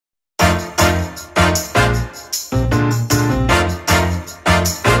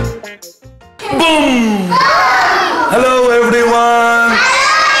Boom! Hello everyone!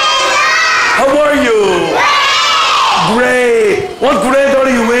 How are you? Great! What grade are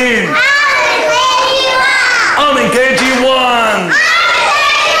you in? I'm in KG1!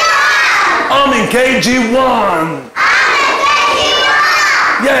 I'm in KG1!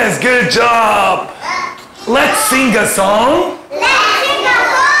 Yes, good job! Let's sing a song!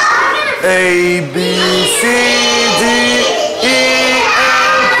 A, B, C, D, E,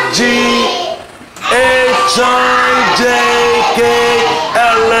 F, G, H, I, J, K,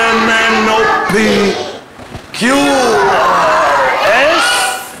 L, M, N, O, P, Q, R, S,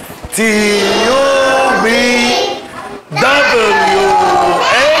 T, U, V, W,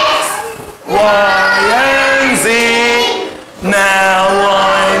 X, Y, and Z. Now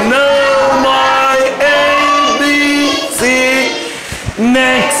I know my ABC.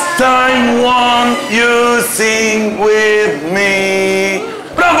 Next time, won't you sing with me?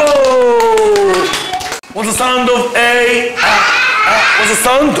 Bravo! What's the sound of A? What's the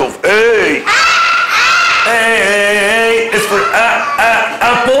sound of A? A is for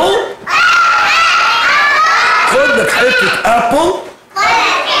apple. خدك حتة apple.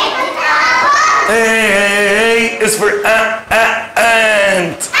 A is for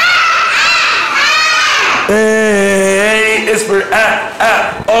ant. A is for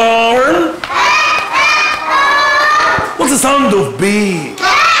arm. What's the sound of B?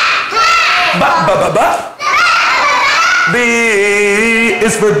 Ba. B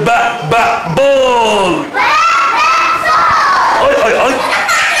is for ball. Oi.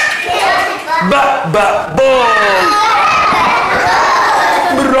 Ball.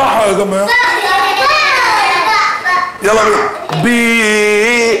 بالراحة يا جماعة. يلا بينا. B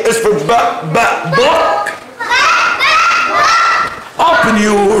is for book. Open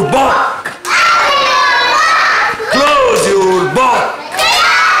your book. Close your book.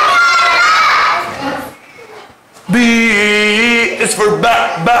 B is for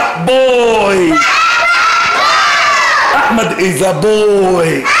boy. Ahmed is a boy.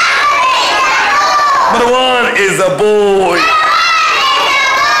 Marwan is a boy.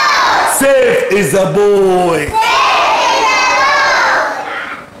 Saif is a boy.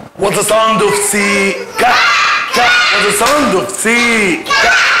 What's the sound of C? Cat. What's the sound of C?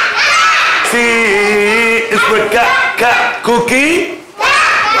 C is for cat. Cookie.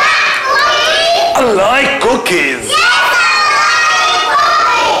 I like cookies.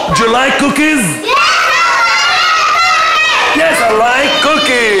 Do you like cookies? Yes, I like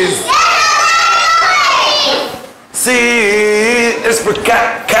cookies. C is for cat.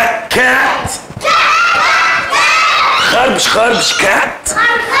 خربش cat.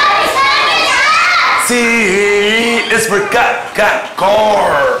 C is for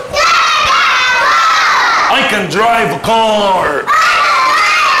car. I can drive a car.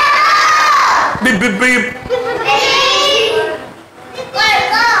 Beep.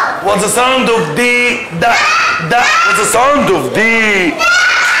 What's the sound of D? Da. What's the sound of D?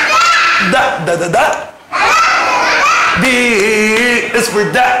 Da. D is for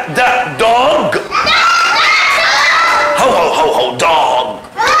dog. How dog.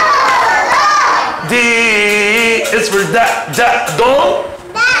 D is for dog.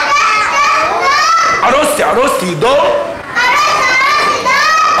 عروستي dog.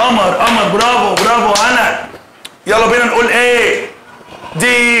 قمر برافو انا. يلا بينا نقول ايه. D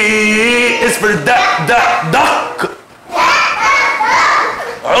is for duck.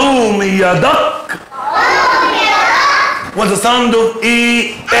 عومي يا duck. What's the sound of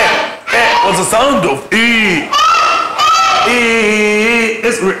E? What's the sound of E? E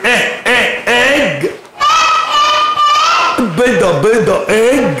is for egg. بيضة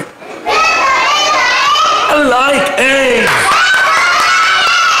egg. I like eggs.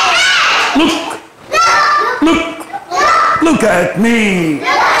 Look at me.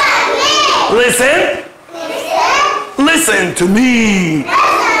 Listen to me.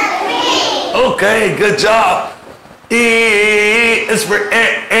 Okay, good job. E is for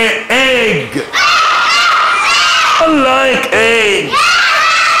egg. I like eggs.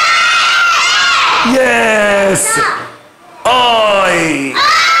 Yes.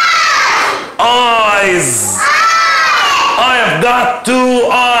 Eyes. I have got 2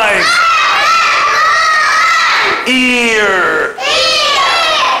 eyes. Ear.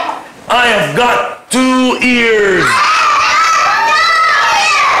 I have got 2 ears.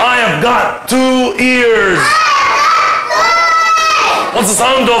 I have got 2 ears. What's the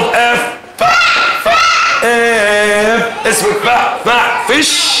sound of F? F is for fat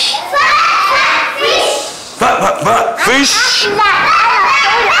fish. Fat fish.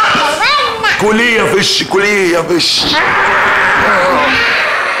 كلية فش.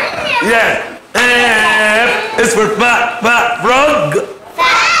 Yeah. F اسمه frog.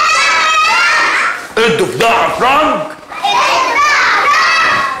 الضفدع frog.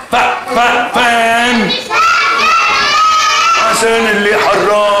 فان عشان اللي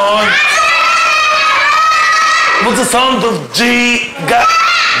حران. What's the sound of G؟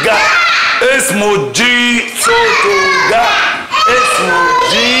 جا اسمه جي صوته جا. اسمه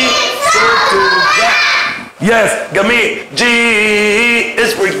جي صوته جا. يس جميل. جي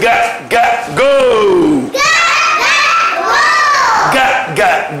اسمه جا جو.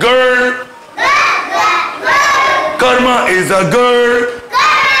 جا girl. Karma is a girl.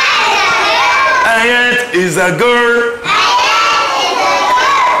 Ayat is a girl.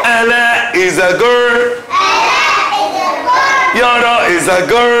 Ala is a girl. Yara is a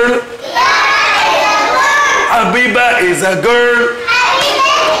girl. Habiba is a girl.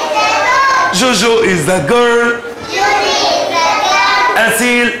 Jojo is a girl.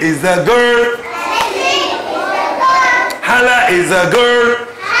 Asil is a girl. Hala is a girl.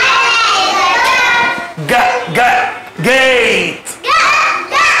 Gate.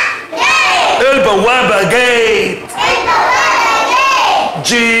 البوابة gate.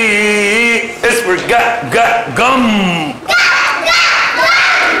 G اسمه gum.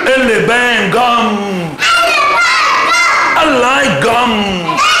 اللبان gum. I like gum.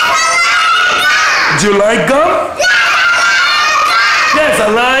 Do you like gum? Yes, I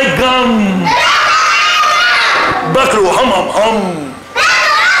like gum. باكله هم.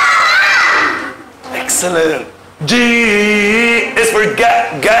 Excellent. G is for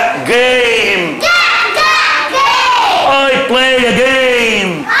game. I play a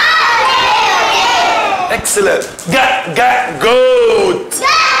game. Excellent. Goat.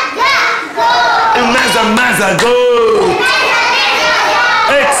 Maza goat.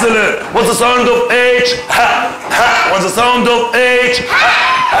 Excellent. What's the sound of H? Ha. What's the sound of H? Ha.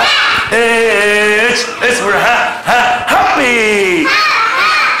 H is for happy.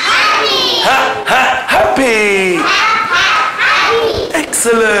 Happy.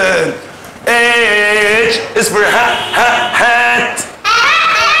 Excellent. H is for hat.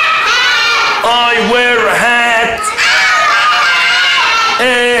 I wear a hat.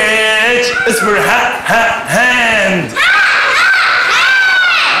 H is for hand.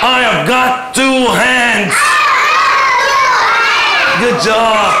 I have got 2 hands. Good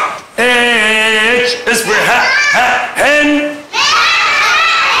job. H is for hen.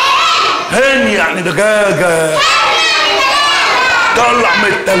 هن يعني دجاجة. طلع من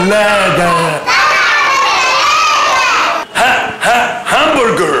التلاجة.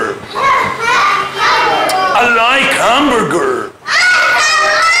 hamburger. I like hamburger.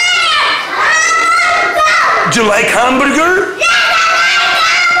 Do you like hamburger?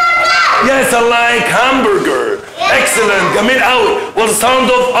 Yes, I like hamburger. Excellent. جميل قوي. What's the sound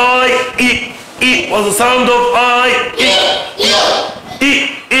of I? Eat. What's the sound of I?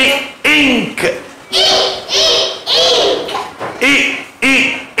 Eat. Ink.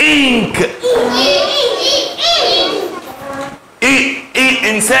 Ink.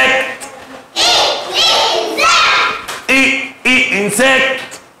 Insect.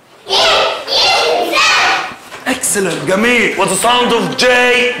 Insect. Excellent. جميل. What's the sound of J?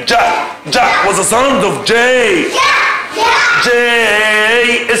 What's the sound of J? J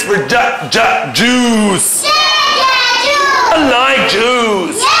is for juice. I like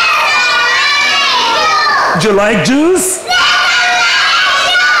juice. Do you like juice?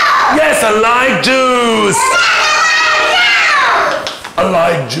 Yes, I like juice. I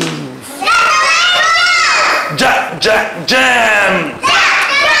like juice. Jam.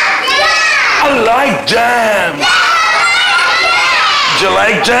 I like jam. Do you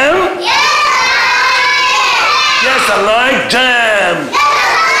like jam? Yes, I like jam.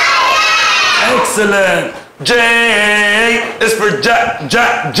 Excellent. J is for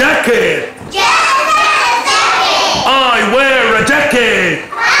jacket. I wear a jacket.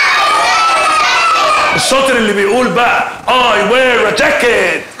 الشاطر اللي بيقول بقى I wear a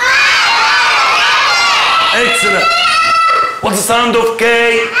jacket. Excellent. What's the sound of K?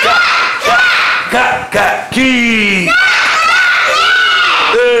 Key.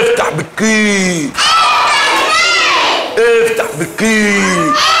 افتح بالكي. افتح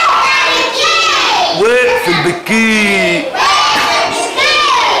بالكي. واقفل بالكي.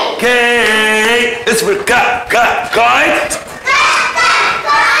 K is for kite.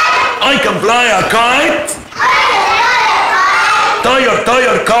 I can fly a kite.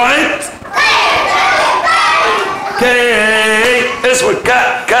 Tire kite. K is for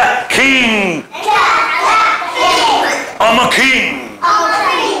king. I'm a king.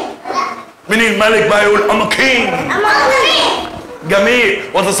 مين الملك بقى يقول I'm a king. جميل.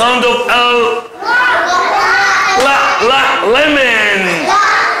 What's the sound of L? لا lemon.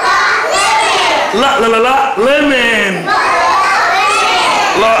 لا lemon.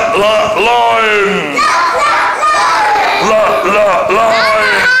 لا lion. لا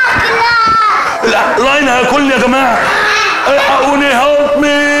lion. لا لاين هياكلني يا جماعه. الحقوني. help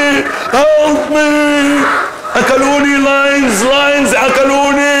me. اكلوني. لاينز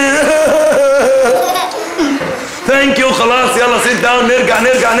اكلوني. ثانك يو. خلاص يلا سيت داون.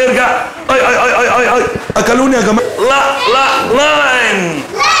 نرجع. اي اكلوني يا جماعه. لا لاين.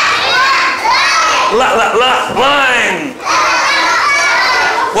 لا لاين.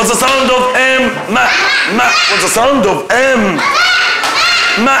 What's the sound of M? Ma. What's the sound of M?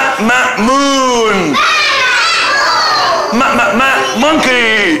 moon.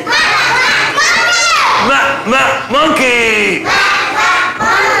 monkey. monkey.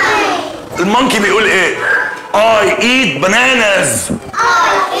 المونكي بيقول ايه؟ I eat bananas.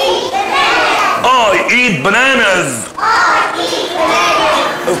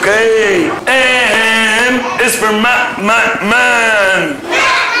 Okay. M is for man. man.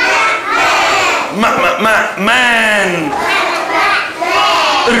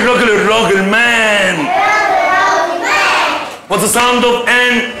 الراجل man. What's the sound of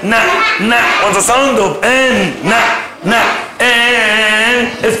N? What's the sound of N? N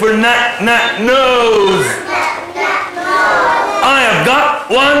is for nose. I have got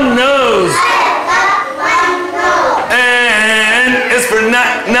one nose. N is for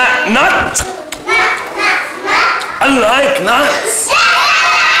nut. I like nuts.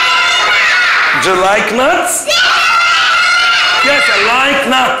 Do you like nuts? Yes, I like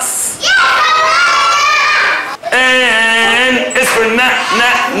nuts. N is for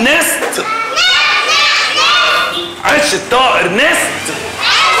nest. عش الطائر nest.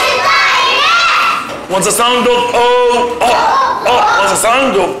 What's the sound of O? What's the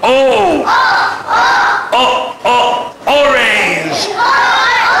sound of O? Orange.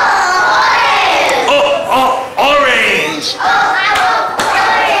 Orange.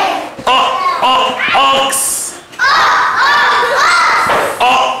 Ox.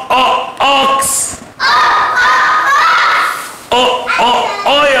 Ox.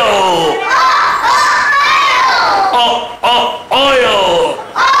 Oil.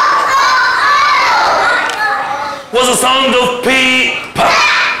 What's the sound of P?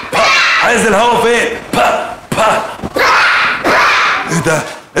 عايز الهوا فين؟ ايه ده؟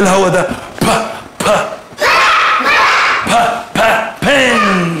 الهوا ده pen.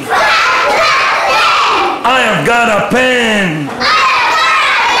 I have got a pen.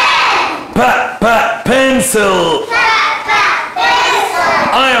 Pencil.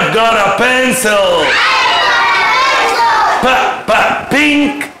 I have got a pencil.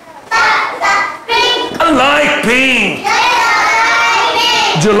 Pink. I like pink.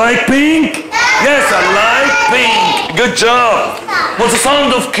 Do you like pink? Yes, I like pink. Good job. What's the sound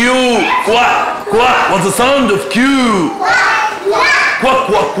of Q? Quack. What's the sound of Q?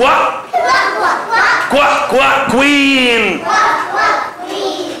 Quack. Queen.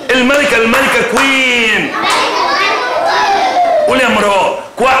 الملكة queen. قول يا مراد.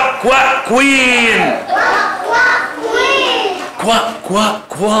 Queen.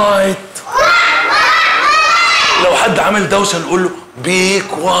 Quiet. لو حد عامل دوشة نقول له be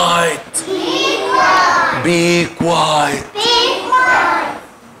quiet.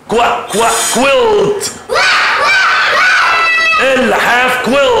 quilt. اللحاف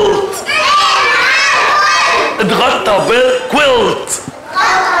quilt. اتغطى بالquilt.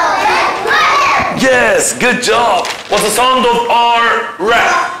 Yes, good job. What's the sound of R?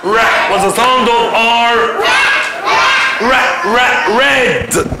 Rat. What's the sound of R? Red.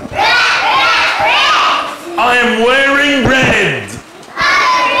 I am wearing red.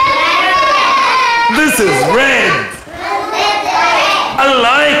 This is red. I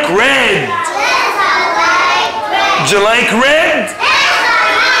like red. Do you like red?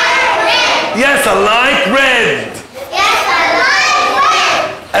 Yes, I like red.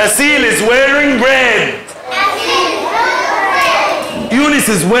 Asil is wearing red. Eunice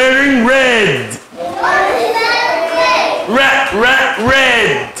is wearing red. Red.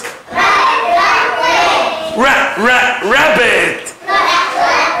 Rabbit.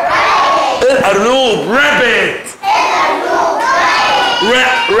 الأرنوب rabbit.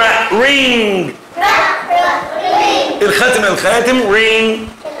 Ring. الخاتم ring.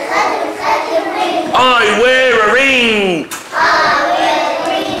 I wear a ring.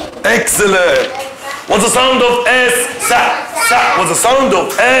 Excellent. What's the sound of S? Sa. What's the sound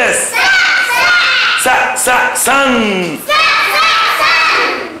of S? Sun.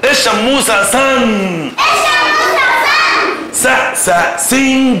 الشموسة sun.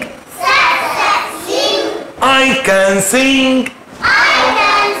 sing. I can sing.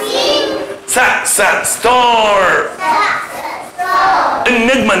 star.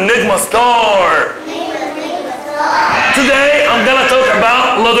 النجمة star. Today I'm gonna talk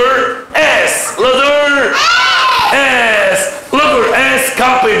about letter S. Letter S. Letter S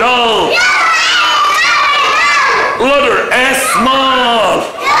capital. Letter S small.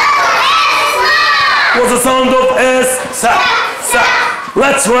 What's the sound of S?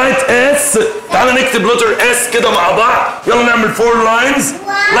 Let's write S. تعالى نكتب letter S كده مع بعض. يلا نعمل 4 lines.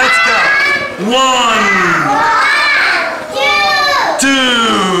 Let's go. 1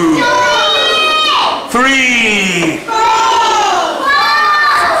 2 3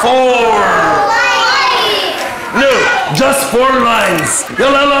 4. No, just 4 lines.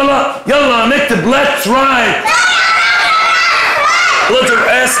 يلا نكتب let's write. letter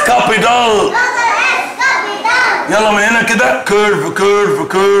S capital. يلا من هنا كده curve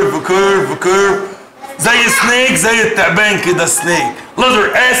زي سنيك، زي التعبان كده سنيك.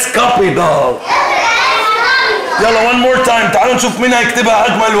 letter S capital. يلا one more time. تعالوا نشوف مين هيكتبها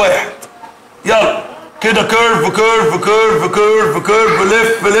أجمل واحد. يلا كده curve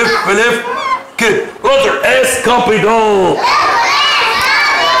لف كده letter S capital.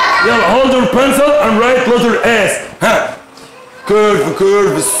 يلا hold your pencil and write letter S. ها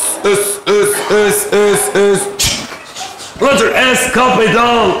curve S. letter S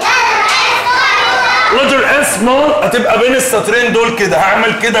capital. letter S small هتبقى بين السطرين دول كده.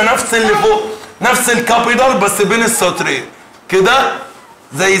 هعمل كده نفس اللي فوق، نفس الكابيتال بس بين السطرين كده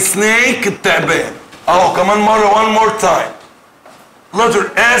زي سنيك التعبان. اهو كمان مرة one more time. letter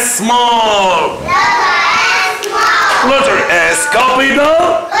S small. letter S capital.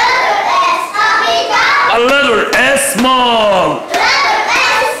 a letter S small.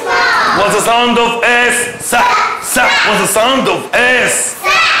 What's the sound of S? What's the sound of S?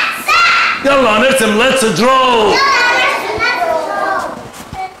 يلا نرسم let's draw.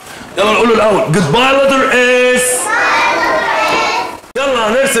 يلا نقول الأول goodbye letter S. يلا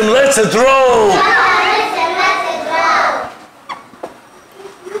نرسم let's draw.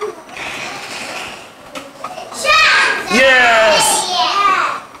 Yes.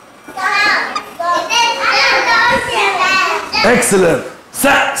 Excellent.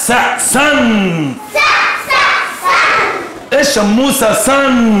 sun. الشموسة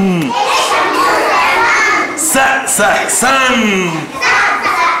sun. sun.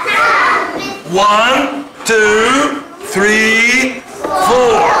 1 2 3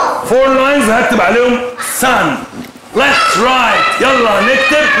 4. 4 lines هكتب عليهم sun. let's write. يلا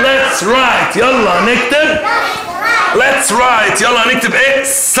نكتب let's write. يلا نكتب let's write. يلا نكتب ايه؟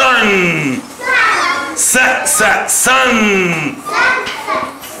 sun. sun. sun.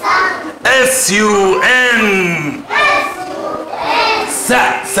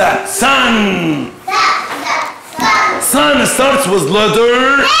 sun. Sun starts with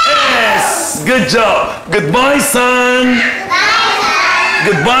letter S. Good job. Goodbye sun.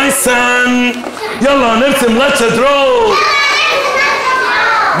 Goodbye sun. يلا نرسم let's draw.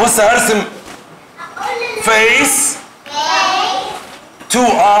 بص هرسم face, 2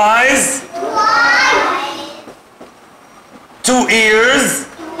 eyes, 2 ears,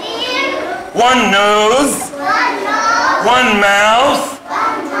 1 nose, 1 mouth,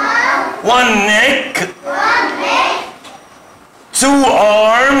 1 neck, 2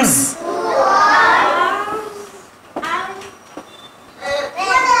 arms,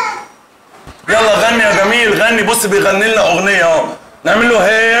 يلا غني يا جميل غني. بص بيغني لنا اغنيه اهو. نعمل له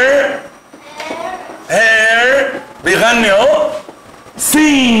hair بيغني اهو.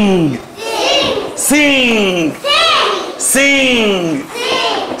 sing. sing.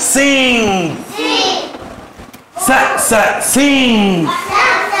 sing.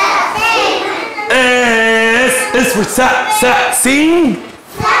 S for sing.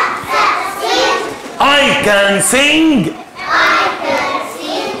 I can sing.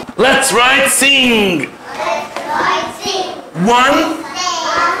 Let's write sing. 1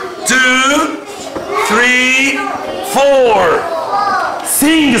 2 3 4.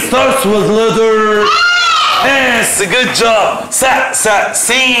 Sing starts with letter S. Good job.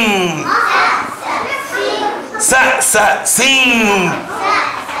 Sing. Sing.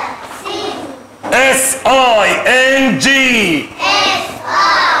 S-I-N-G.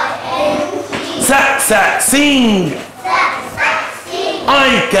 Sing.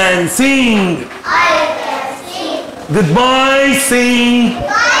 I can sing. Goodbye, sing.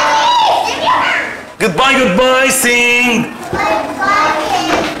 Goodbye, sing.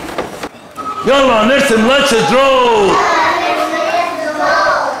 يلا نرسم let's draw.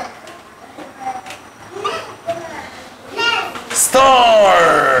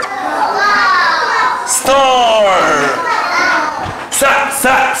 star. Star.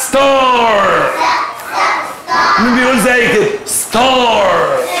 Star. مين بيقول زي كده؟ star.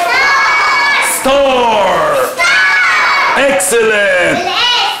 Star. Excellent.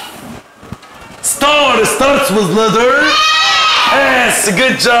 Star starts with letter S.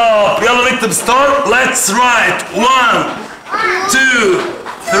 Good job. يلا نكتب star. Let's write 1 2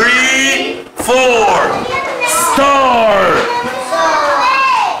 3 4. Star.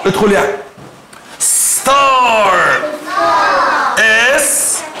 ادخل يعني. Star. S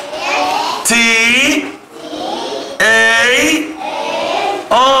T A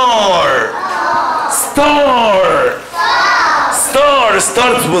R. Star. Star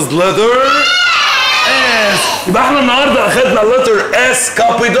starts with letter S. يبقى احنا النهارده اخدنا letter S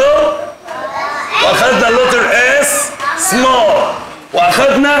capital واخدنا letter S small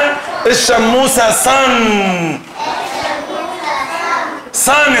واخدنا الشموسه sun.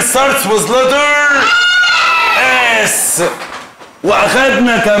 Sun starts with letter S.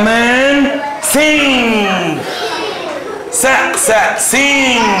 واخدنا كمان sing.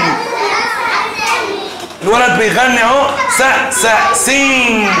 sing. الولد بيغني اهو.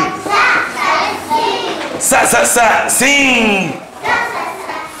 sing. sing.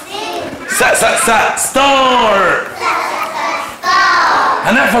 star.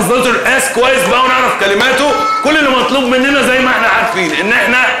 هنحفظ لتر اس كويس بقى ونعرف كلماته. كل اللي مطلوب مننا زي ما احنا عارفين ان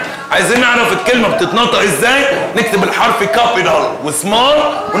احنا عايزين نعرف الكلمه بتتنطق ازاي. نكتب الحرف كابيتال وسمول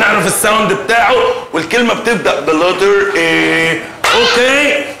ونعرف الساوند بتاعه والكلمه بتبدا باللتر ايه.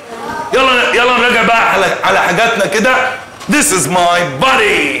 اوكي يلا نراجع بقى على حاجاتنا كده. This is my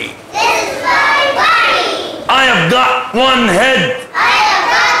body. This is my body. I have got one head. I have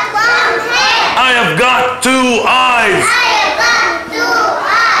got one head. I have got two eyes. I have got two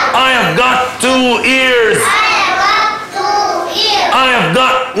eyes. I have got two ears. I have got two ears. I have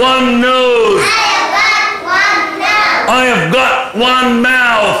got one nose. I have got one nose. I have got one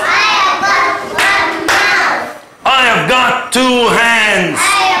mouth. I have got one mouth. I have got two hands.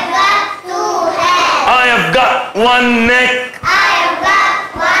 I have got two hands. I have got one neck. I have got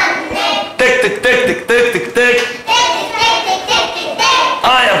one neck. Tick tick tick tick tick tick tick. Tick, tick, tick, tick, tick, tick.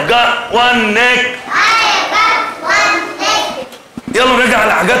 I have got one neck. I have got one neck. يلا نرجع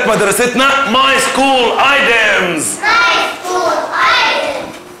على حاجات مدرستنا. My school items. My school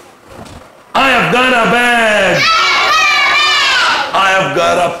items. I have got a bag. I have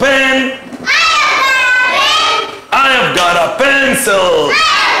got a pen. I have got a pencil.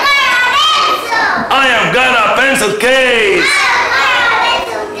 I have got a pencil case.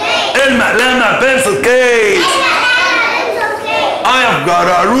 المقلمة pencil case. I have got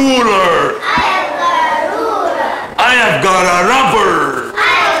a ruler. I have got a rubber.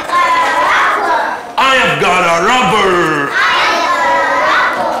 I have got a rubber.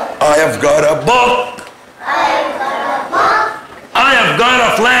 I have got a book. I have got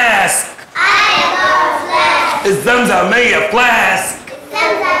a flask. الزمزمية flask.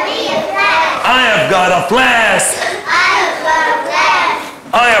 I have got a flask.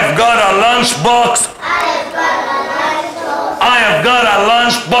 I have got a lunch box. I have got a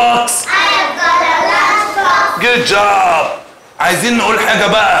lunch box. Good job. عايزين نقول حاجة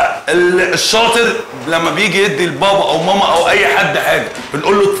بقى. الشاطر لما بيجي يدي لبابا أو ماما أو أي حد حاجة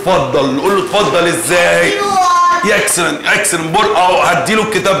بنقول له اتفضل. نقول له اتفضل إزاي؟ excellent excellent. أو هديله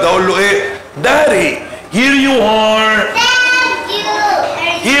الكتاب ده أقول له إيه؟ Daddy, here you are.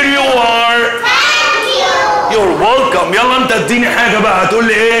 Here you are. You're welcome. يلا أنت اديني حاجة بقى. هتقول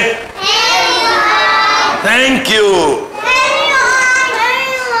لي إيه؟ Thank you.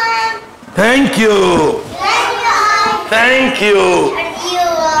 Thank you. Thank you.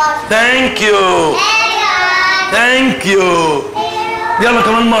 Thank you. Thank you. يلا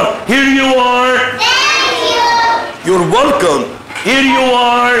كمان مرة. Here you are. You're welcome. Here you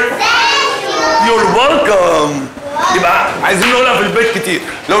are. You're welcome. يبقى عايزين نقولها في البيت كتير.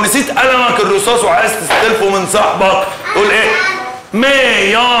 لو نسيت قلمك الرصاص وعايز تستلفه من صاحبك قول ايه؟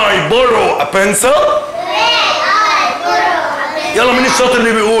 May I borrow a pencil? يلا مين الشاطر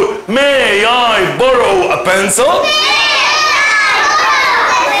اللي بيقول May I borrow a pencil?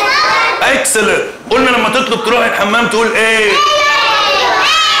 Excellent. قلنا لما تطلب تروح الحمام تقول ايه؟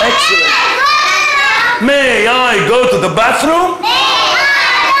 Excellent. May I go to the bathroom?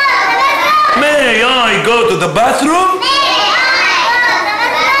 May I go to the bathroom?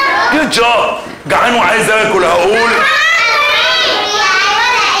 Good job. جعان وعايز اكل هقول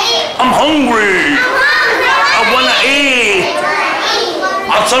I'm hungry. I wanna eat.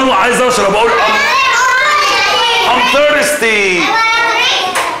 عطشان وعايز اشرب اقول I'm thirsty.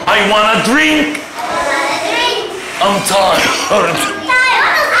 I wanna drink. I'm tired.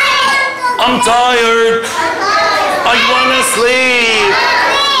 I'm tired. I wanna sleep.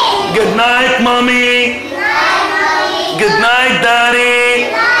 Good night, mommy. Good night,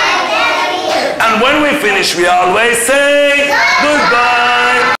 daddy. And when we finish, we always say.